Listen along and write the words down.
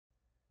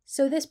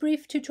So this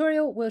brief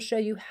tutorial will show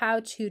you how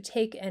to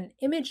take an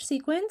image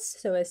sequence,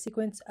 so a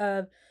sequence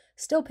of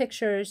still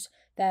pictures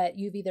that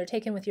you've either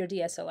taken with your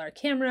DSLR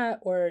camera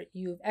or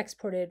you've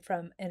exported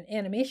from an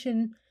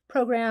animation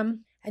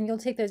program, and you'll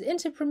take those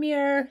into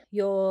Premiere,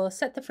 you'll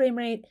set the frame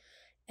rate,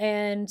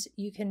 and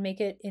you can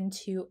make it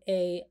into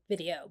a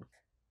video.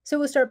 So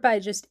we'll start by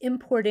just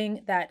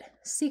importing that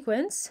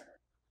sequence.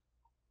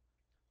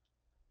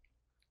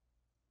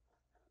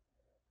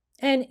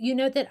 And you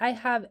note that I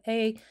have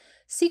a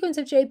sequence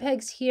of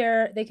JPEGs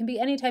here. They can be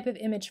any type of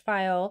image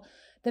file.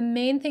 The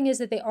main thing is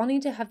that they all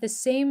need to have the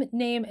same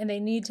name and they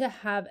need to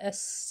have a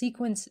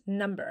sequence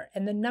number,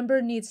 and the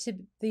number needs to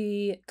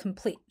be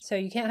complete. So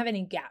you can't have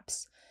any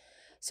gaps.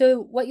 So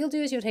what you'll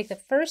do is you'll take the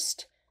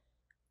first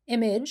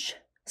image,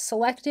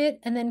 select it,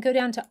 and then go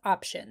down to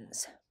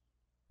options.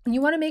 And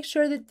you want to make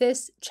sure that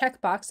this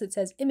checkbox that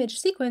says image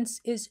sequence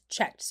is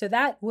checked. So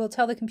that will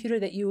tell the computer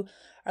that you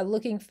are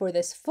looking for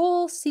this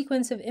full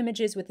sequence of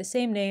images with the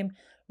same name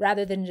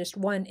rather than just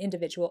one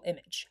individual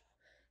image.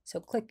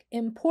 So click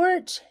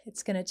import,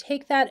 it's going to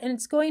take that and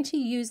it's going to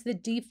use the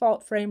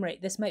default frame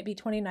rate. This might be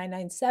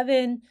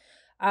 2997,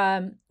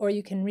 or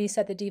you can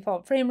reset the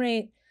default frame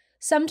rate.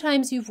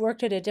 Sometimes you've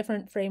worked at a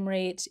different frame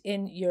rate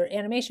in your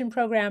animation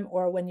program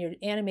or when you're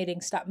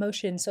animating stop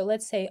motion. So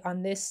let's say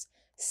on this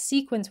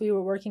sequence we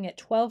were working at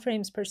 12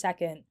 frames per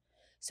second.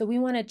 So we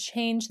want to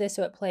change this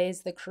so it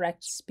plays the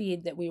correct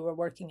speed that we were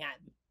working at.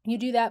 You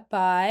do that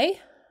by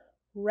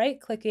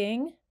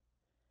right-clicking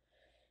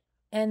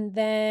and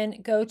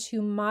then go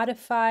to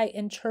modify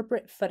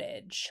interpret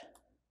footage.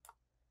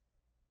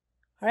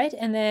 All right,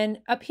 and then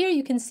up here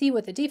you can see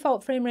what the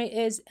default frame rate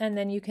is, and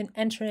then you can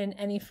enter in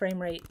any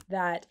frame rate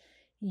that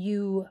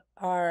you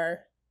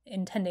are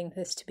intending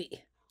this to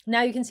be.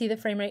 Now you can see the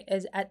frame rate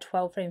is at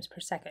 12 frames per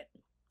second.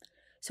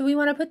 So we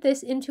want to put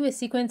this into a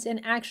sequence,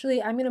 and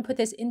actually I'm going to put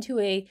this into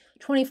a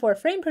 24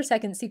 frame per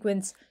second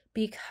sequence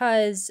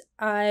because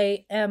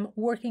I am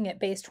working at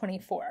base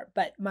 24,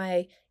 but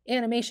my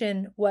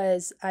animation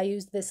was, I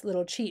used this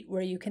little cheat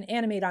where you can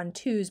animate on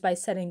 2s by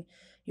setting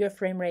your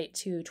frame rate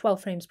to 12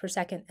 frames per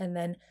second and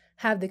then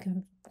have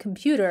the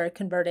computer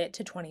convert it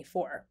to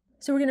 24.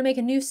 So we're going to make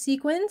a new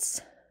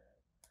sequence,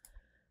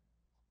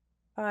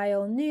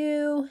 file,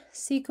 new,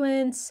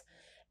 sequence,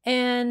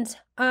 and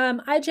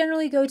I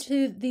generally go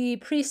to the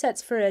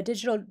presets for a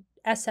digital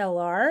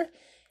SLR,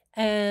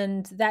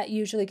 and that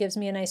usually gives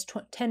me a nice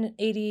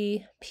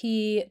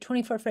 1080p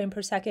 24 frame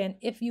per second.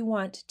 If you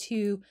want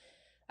to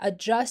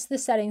adjust the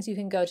settings, you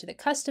can go to the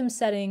custom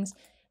settings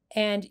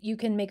and you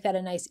can make that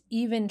a nice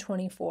even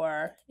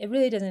 24. It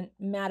really doesn't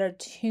matter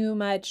too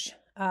much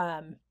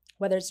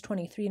whether it's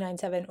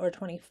 2397 or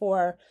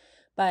 24,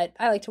 but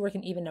I like to work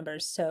in even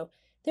numbers. So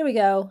there we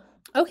go.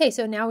 Okay,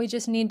 so now we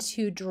just need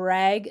to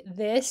drag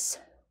this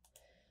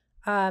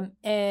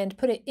and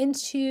put it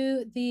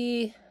into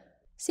the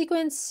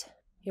sequence.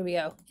 Here we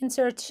go,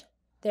 insert,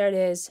 there it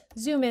is.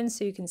 Zoom in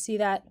so you can see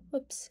that.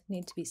 Whoops,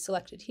 need to be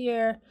selected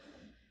here.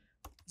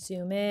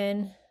 Zoom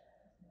in.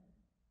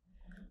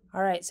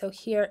 All right, so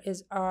here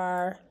is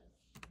our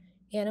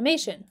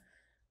animation.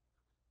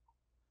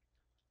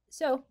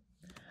 So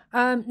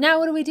now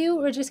what do?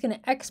 We're just going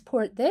to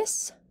export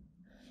this,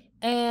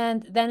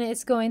 and then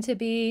it's going to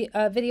be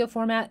a video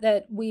format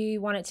that we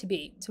want it to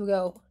be. So we'll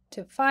go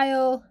to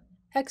File,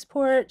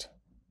 Export,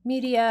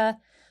 Media.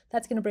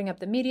 That's going to bring up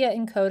the media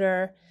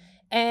encoder.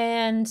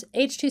 And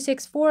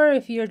H.264,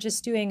 if you're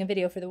just doing a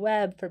video for the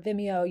web, for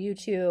Vimeo,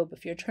 YouTube,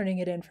 if you're turning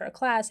it in for a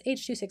class,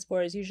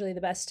 H.264 is usually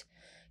the best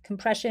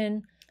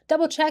compression.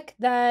 Double check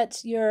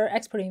that you're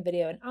exporting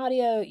video and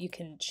audio. You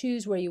can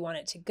choose where you want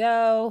it to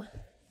go.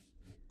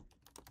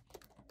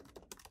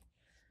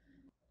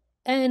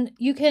 And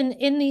you can,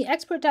 in the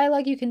export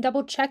dialog, you can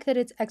double check that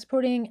it's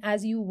exporting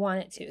as you want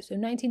it to. So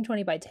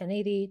 1920 by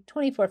 1080,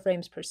 24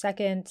 frames per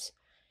second.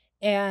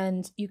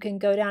 And you can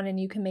go down and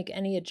you can make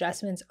any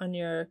adjustments on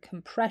your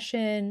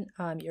compression,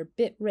 your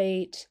bit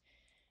rate.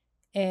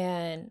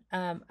 And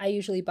I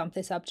usually bump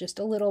this up just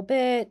a little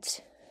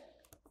bit.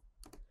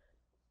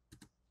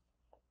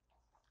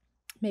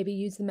 Maybe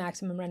use the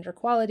maximum render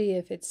quality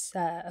if it's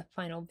a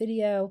final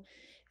video.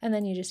 And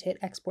then you just hit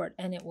export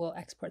and it will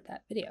export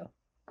that video.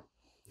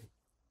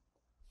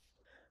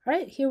 All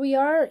right, here we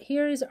are.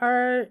 Here's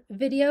our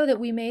video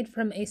that we made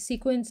from a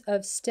sequence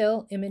of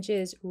still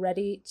images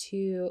ready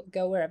to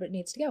go wherever it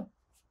needs to go.